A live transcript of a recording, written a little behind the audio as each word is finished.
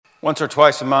Once or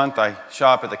twice a month, I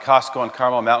shop at the Costco on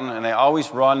Carmel Mountain, and I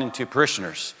always run into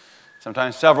parishioners,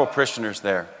 sometimes several parishioners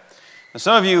there. Now,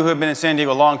 some of you who have been in San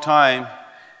Diego a long time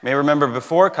may remember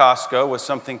before Costco was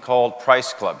something called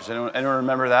Price Club. Does anyone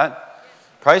remember that?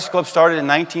 Price Club started in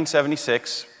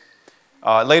 1976.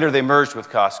 Later, they merged with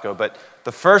Costco, but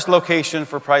the first location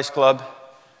for Price Club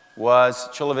was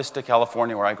Chula Vista,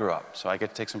 California, where I grew up. So I get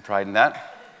to take some pride in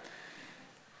that.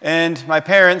 And my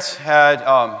parents had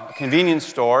a convenience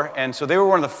store, and so they were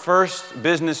one of the first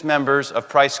business members of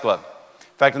Price Club.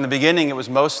 In fact, in the beginning, it was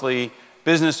mostly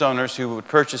business owners who would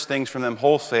purchase things from them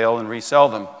wholesale and resell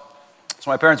them.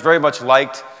 So my parents very much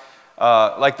liked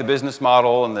the business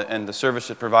model and the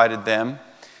service it provided them.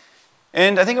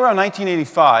 And I think around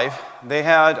 1985, they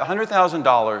had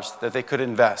 $100,000 that they could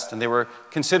invest, and they were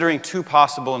considering two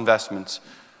possible investments.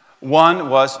 One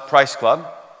was Price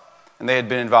Club, and they had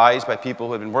been advised by people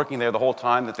who had been working there the whole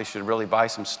time that they should really buy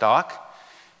some stock.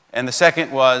 And the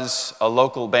second was a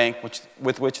local bank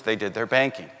with which they did their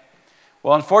banking.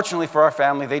 Well, unfortunately for our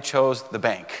family, they chose the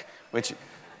bank, which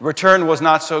return was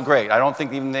not so great. I don't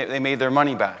think even they made their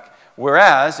money back.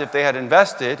 Whereas if they had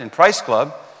invested in Price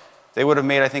Club, they would have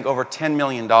made, I think, over $10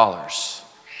 million,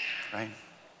 right?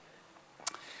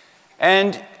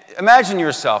 And imagine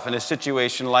yourself in a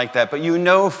situation like that, but you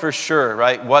know for sure,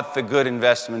 right, what the good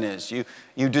investment is.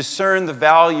 You discern the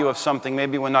value of something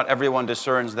maybe when not everyone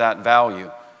discerns that value.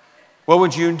 What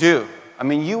would you do? I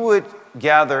mean, you would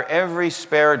gather every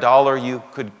spare dollar you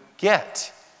could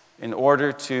get in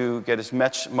order to get as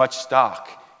much stock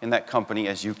in that company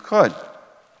as you could.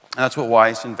 And that's what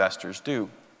wise investors do.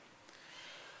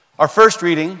 Our first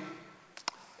reading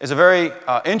is a very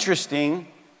interesting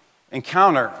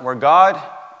encounter where God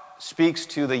speaks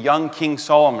to the young King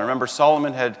Solomon. Remember,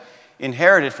 Solomon had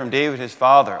inherited from David his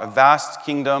father a vast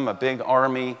kingdom, a big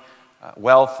army,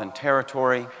 wealth and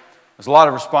territory. There's a lot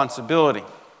of responsibility.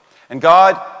 And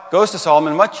God goes to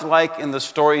Solomon much like in the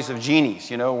stories of genies,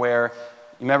 where,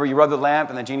 remember, you rub the lamp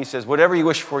and the genie says, whatever you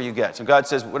wish for, you get. So God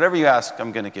says, whatever you ask,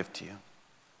 I'm going to give to you.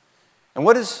 And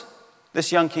what does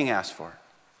this young king ask for?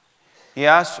 He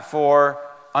asked for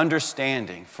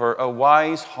understanding, for a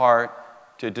wise heart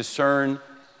to discern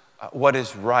what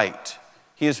is right.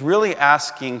 He is really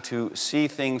asking to see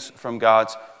things from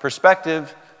God's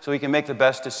perspective so he can make the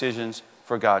best decisions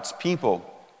for God's people.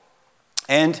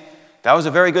 And that was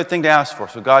a very good thing to ask for,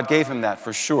 so God gave him that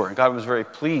for sure. And God was very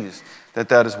pleased that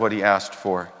that is what he asked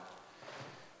for.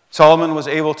 Solomon was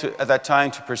able to, at that time,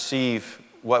 to perceive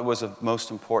what was of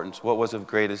most importance, what was of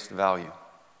greatest value.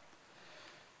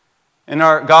 In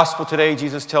our gospel today,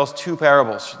 Jesus tells two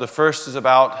parables. The first is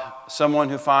about someone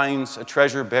who finds a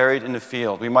treasure buried in a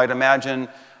field. We might imagine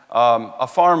a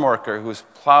farm worker who's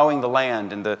plowing the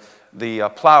land, and the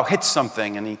plow hits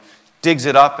something, and he digs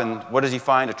it up, and what does he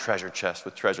find? A treasure chest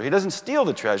with treasure. He doesn't steal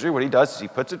the treasure. What he does is he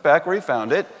puts it back where he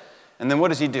found it, and then what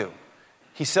does he do?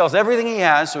 He sells everything he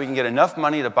has so he can get enough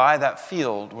money to buy that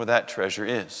field where that treasure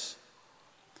is.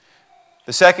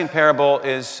 The second parable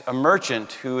is a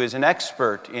merchant who is an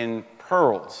expert in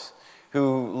pearls,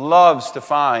 who loves to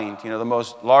find, the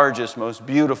most largest, most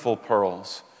beautiful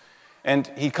pearls. And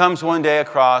he comes one day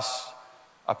across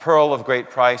a pearl of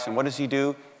great price, and what does he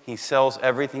do? He sells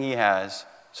everything he has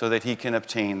so that he can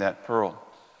obtain that pearl.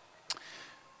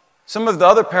 Some of the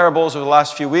other parables over the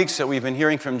last few weeks that we've been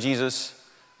hearing from Jesus,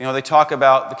 they talk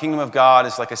about the kingdom of God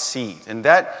is like a seed, and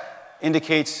that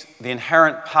indicates the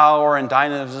inherent power and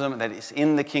dynamism that is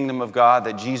in the kingdom of God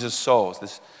that Jesus sows,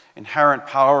 this inherent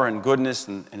power and goodness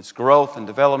and its growth and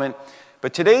development.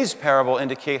 But today's parable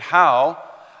indicate how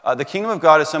the kingdom of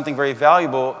God is something very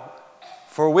valuable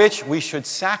for which we should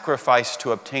sacrifice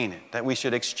to obtain it, that we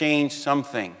should exchange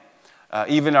something,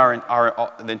 even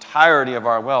the entirety of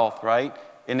our wealth, right,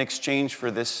 in exchange for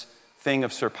this thing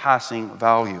of surpassing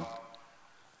value.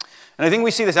 And I think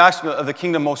we see this aspect of the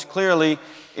kingdom most clearly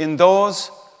in those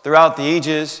throughout the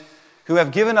ages who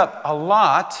have given up a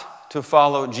lot to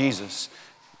follow Jesus,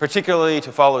 particularly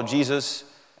to follow Jesus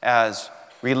as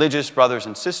religious brothers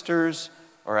and sisters,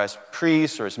 or as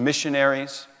priests, or as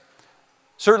missionaries.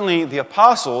 Certainly the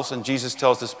apostles, and Jesus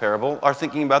tells this parable, are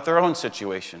thinking about their own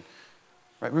situation.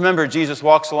 Right? Remember, Jesus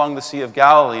walks along the Sea of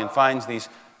Galilee and finds these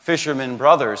fishermen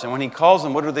brothers, and when he calls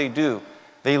them, what do?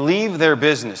 They leave their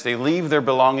business, they leave their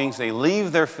belongings, they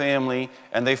leave their family,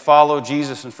 and they follow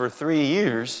Jesus. And for 3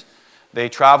 years, they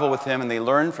travel with him and they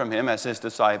learn from him as his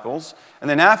disciples. And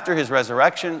then after his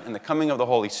resurrection and the coming of the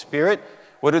Holy Spirit,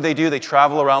 what do? They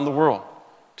travel around the world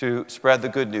to spread the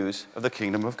good news of the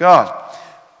kingdom of God.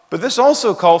 But this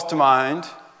also calls to mind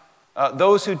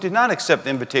those who did not accept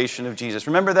the invitation of Jesus.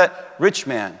 Remember that rich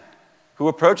man who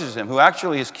approaches him, who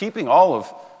actually is keeping all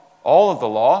of all of the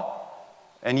law.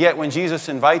 And yet when Jesus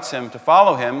invites him to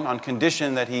follow him on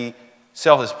condition that he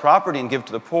sell his property and give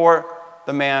to the poor,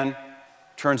 the man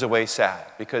turns away sad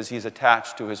because he's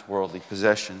attached to his worldly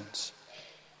possessions.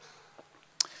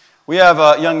 We have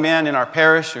a young man in our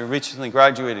parish who recently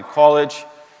graduated college.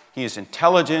 He is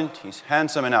intelligent, he's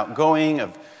handsome and outgoing,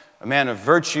 a man of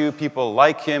virtue. People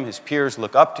like him, his peers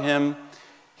look up to him.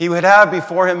 He would have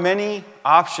before him many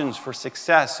options for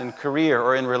success in career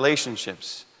or in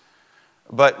relationships.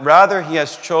 But rather, he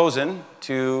has chosen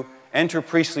to enter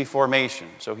priestly formation.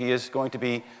 So he is going to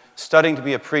be studying to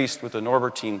be a priest with the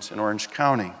Norbertines in Orange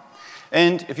County.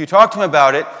 And if you talk to him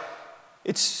about it,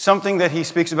 it's something that he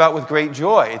speaks about with great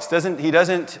joy. He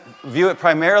doesn't view it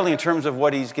primarily in terms of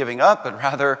what he's giving up, but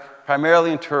rather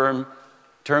primarily in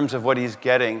terms of what he's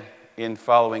getting in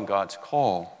following God's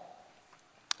call.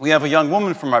 We have a young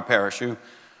woman from our parish who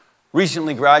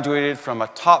recently graduated from a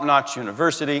top-notch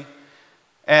university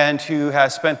and who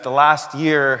has spent the last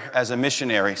year as a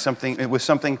missionary, with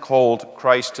something called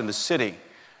Christ in the City,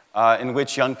 in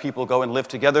which young people go and live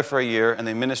together for a year and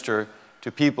they minister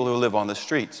to people who live on the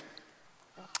streets.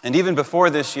 And even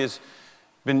before this, she has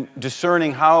been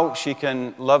discerning how she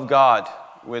can love God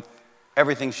with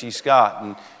everything she's got.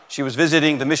 And she was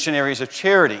visiting the Missionaries of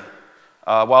Charity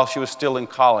while she was still in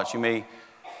college. You may,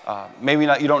 maybe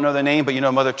not, you don't know the name, but you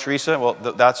know Mother Teresa. Well,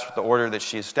 that's the order that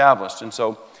she established. And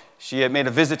so she had made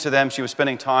a visit to them. She was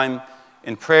spending time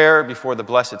in prayer before the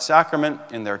Blessed Sacrament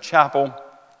in their chapel.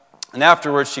 And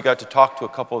afterwards, she got to talk to a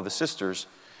couple of the sisters.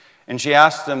 And she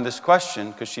asked them this question,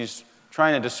 because she's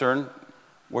trying to discern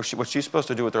what she's supposed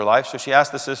to do with her life. So she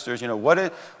asked the sisters, what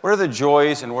are the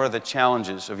joys and what are the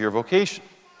challenges of your vocation?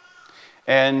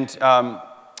 And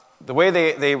the way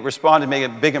they responded made a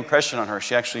big impression on her.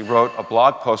 She actually wrote a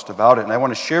blog post about it, and I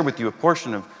want to share with you a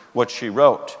portion of what she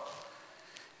wrote.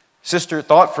 Sister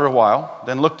thought for a while,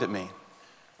 then looked at me.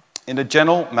 In a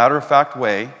gentle, matter-of-fact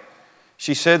way,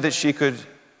 she said that she could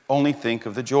only think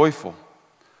of the joyful.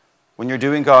 When you're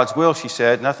doing God's will, she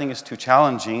said, nothing is too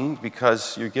challenging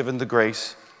because you're given the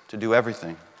grace to do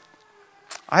everything.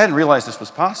 I hadn't realized this was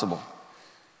possible.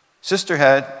 Sister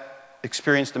had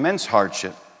experienced immense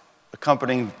hardship,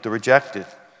 accompanying the rejected,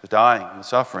 the dying, and the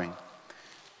suffering.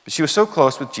 But she was so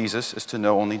close with Jesus as to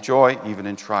know only joy, even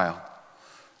in trial.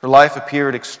 Her life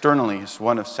appeared externally as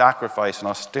one of sacrifice and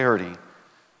austerity,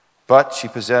 but she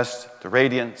possessed the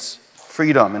radiance,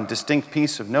 freedom, and distinct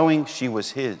peace of knowing she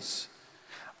was His.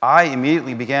 I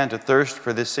immediately began to thirst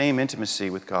for this same intimacy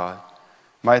with God.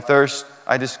 My thirst,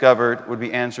 I discovered, would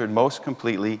be answered most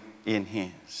completely in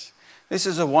His. This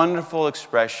is a wonderful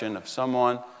expression of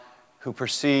someone who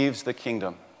perceives the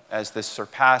kingdom as this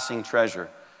surpassing treasure.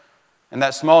 And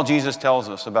that small Jesus tells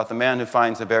us about the man who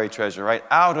finds the buried treasure, right?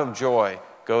 Out of joy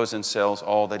goes and sells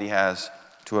all that he has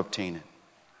to obtain it.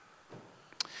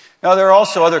 Now, there are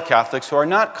also other Catholics who are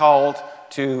not called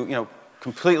to,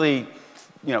 completely,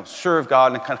 serve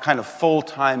God in a kind of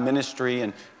full-time ministry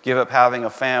and give up having a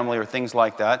family or things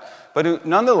like that, but who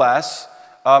nonetheless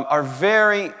are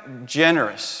very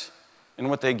generous in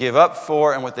what they give up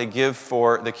for and what they give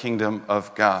for the kingdom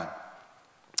of God.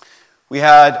 We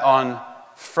had on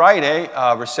Friday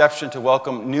a reception to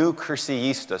welcome new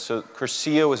Cursillistas. So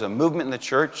Cursillo is a movement in the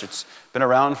church. It's been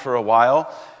around for a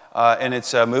while, and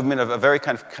it's a movement of a very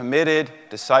kind of committed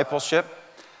discipleship,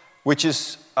 which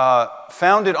is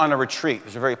founded on a retreat.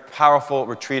 There's a very powerful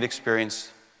retreat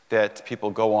experience that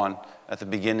people go on at the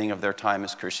beginning of their time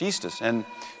as Cursillistas. And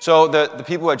so the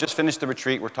people who had just finished the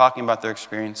retreat were talking about their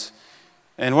experience.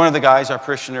 And one of the guys, our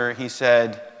parishioner, he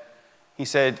said,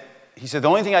 the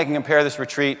only thing I can compare this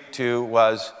retreat to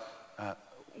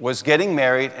was getting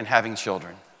married and having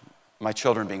children, my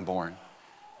children being born.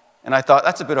 And I thought,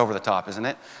 that's a bit over the top, isn't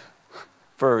it,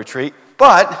 for a retreat?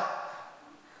 But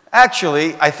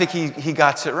actually, I think he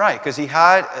got it right, because he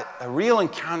had a real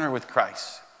encounter with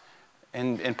Christ.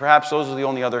 And perhaps those are the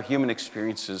only other human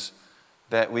experiences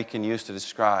that we can use to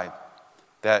describe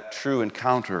that true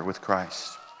encounter with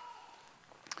Christ.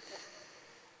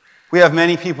 We have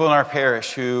many people in our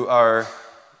parish who are,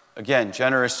 again,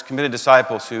 generous, committed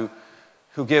disciples who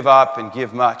give up and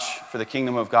give much for the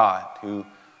kingdom of God, who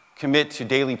commit to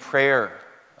daily prayer,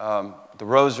 the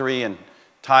rosary, and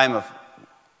time of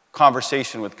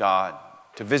conversation with God,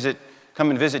 to come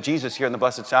and visit Jesus here in the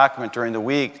Blessed Sacrament during the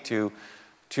week, to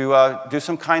do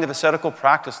some kind of ascetical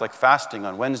practice like fasting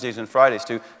on Wednesdays and Fridays,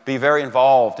 to be very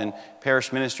involved in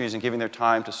parish ministries and giving their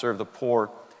time to serve the poor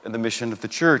and the mission of the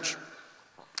church.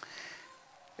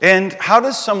 And how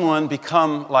does someone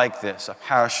become like this, a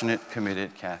passionate,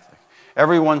 committed Catholic?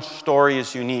 Everyone's story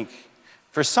is unique.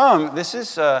 For some, this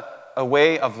is a a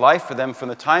way of life for them from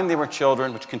the time they were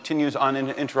children, which continues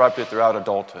uninterrupted throughout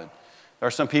adulthood. There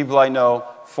are some people I know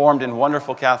formed in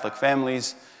wonderful Catholic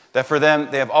families that for them,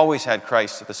 they have always had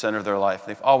Christ at the center of their life.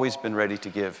 They've always been ready to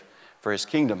give for his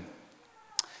kingdom.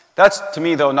 That's, to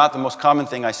me, though, not the most common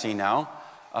thing I see now.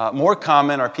 More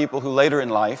common are people who later in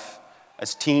life,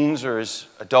 as teens or as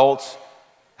adults,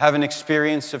 have an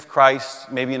experience of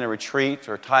Christ, maybe in a retreat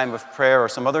or a time of prayer or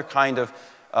some other kind of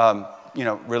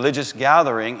religious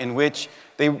gathering in which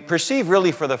they perceive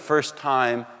really for the first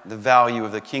time the value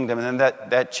of the kingdom, and then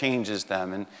that changes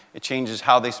them, and it changes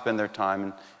how they spend their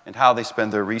time and how they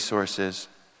spend their resources.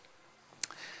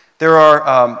 There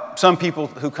are some people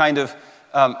who kind of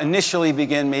initially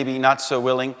begin maybe not so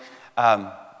willing.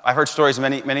 I've heard stories of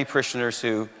many parishioners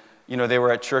who, they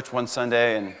were at church one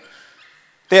Sunday and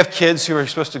they have kids who are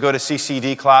supposed to go to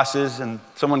CCD classes, and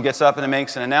someone gets up and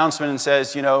makes an announcement and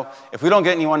says, if we don't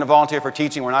get anyone to volunteer for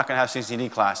teaching, we're not going to have CCD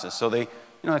classes. So they,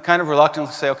 kind of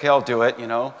reluctantly say, okay, I'll do it,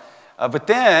 But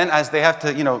then, as they have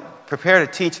to, prepare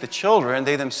to teach the children,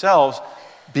 they themselves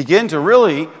begin to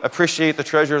really appreciate the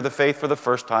treasure of the faith for the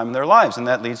first time in their lives. And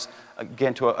that leads,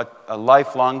 again, to a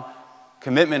lifelong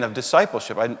commitment of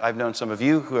discipleship. I've known some of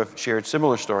you who have shared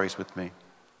similar stories with me.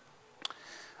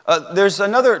 There's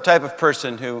another type of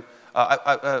person who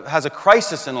has a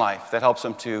crisis in life that helps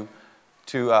them to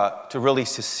really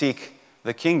seek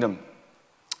the kingdom.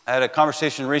 I had a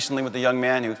conversation recently with a young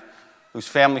man whose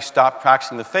family stopped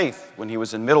practicing the faith when he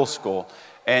was in middle school,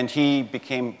 and he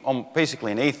became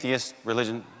basically an atheist.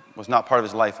 Religion was not part of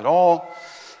his life at all.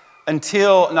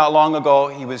 Until not long ago,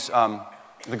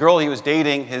 the girl he was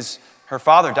dating, her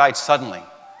father died suddenly.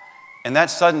 And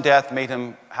that sudden death made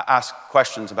him ask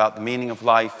questions about the meaning of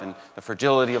life and the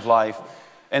fragility of life.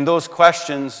 And those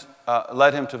questions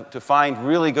led him to find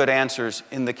really good answers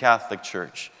in the Catholic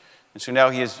Church. And so now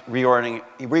he is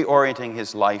reorienting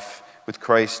his life with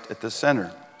Christ at the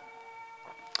center.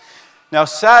 Now,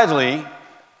 sadly,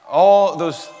 all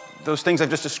those things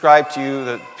I've just described to you,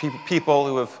 the people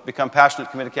who have become passionate,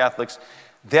 committed Catholics,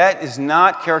 that is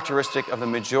not characteristic of the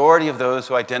majority of those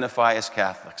who identify as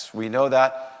Catholics. We know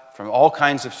that from all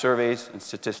kinds of surveys and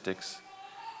statistics.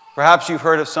 Perhaps you've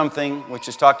heard of something which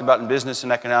is talked about in business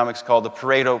and economics called the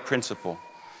Pareto principle.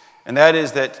 And that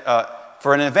is that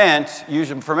for an event,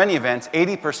 usually for many events,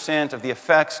 80% of the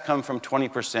effects come from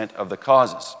 20% of the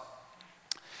causes.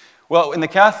 Well, in the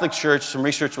Catholic Church, some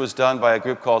research was done by a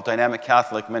group called Dynamic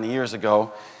Catholic many years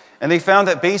ago, and they found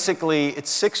that basically it's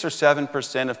 6 or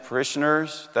 7% of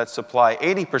parishioners that supply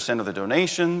 80% of the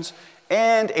donations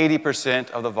and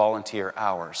 80% of the volunteer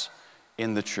hours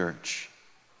in the church.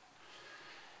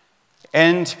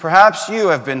 And perhaps you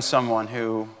have been someone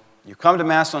who, you come to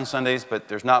Mass on Sundays, but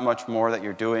there's not much more that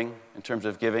you're doing in terms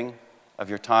of giving of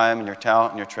your time and your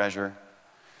talent and your treasure.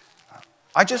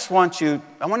 I want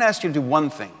to ask you to do one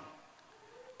thing.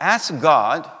 Ask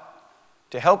God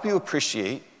to help you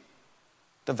appreciate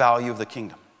the value of the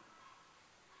kingdom,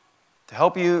 to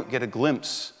help you get a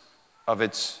glimpse of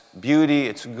its beauty,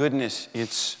 its goodness,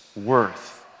 its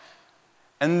worth.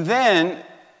 And then,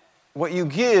 what you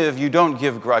give, you don't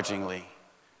give grudgingly,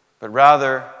 but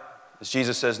rather, as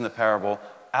Jesus says in the parable,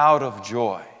 out of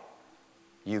joy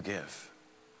you give.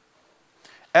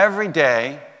 Every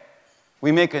day,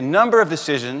 we make a number of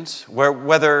decisions where,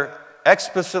 whether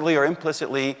explicitly or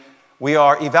implicitly, we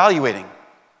are evaluating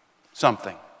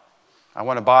something. I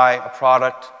want to buy a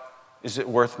product. Is it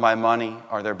worth my money?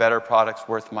 Are there better products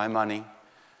worth my money?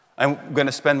 I'm going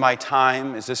to spend my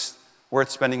time. Is this worth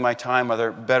spending my time? Are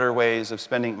there better ways of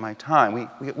spending my time?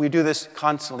 We do this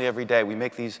constantly every day. We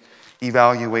make these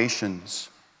evaluations.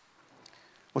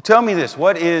 Well, tell me this.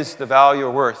 What is the value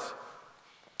or worth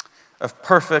of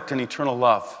perfect and eternal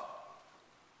love,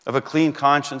 of a clean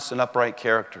conscience and upright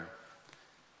character,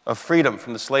 of freedom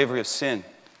from the slavery of sin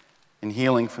and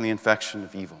healing from the infection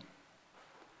of evil?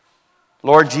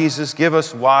 Lord Jesus, give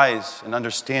us wise and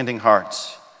understanding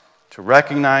hearts to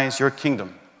recognize your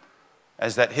kingdom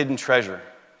as that hidden treasure,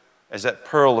 as that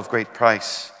pearl of great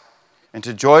price, and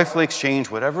to joyfully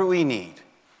exchange whatever we need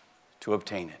to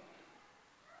obtain it.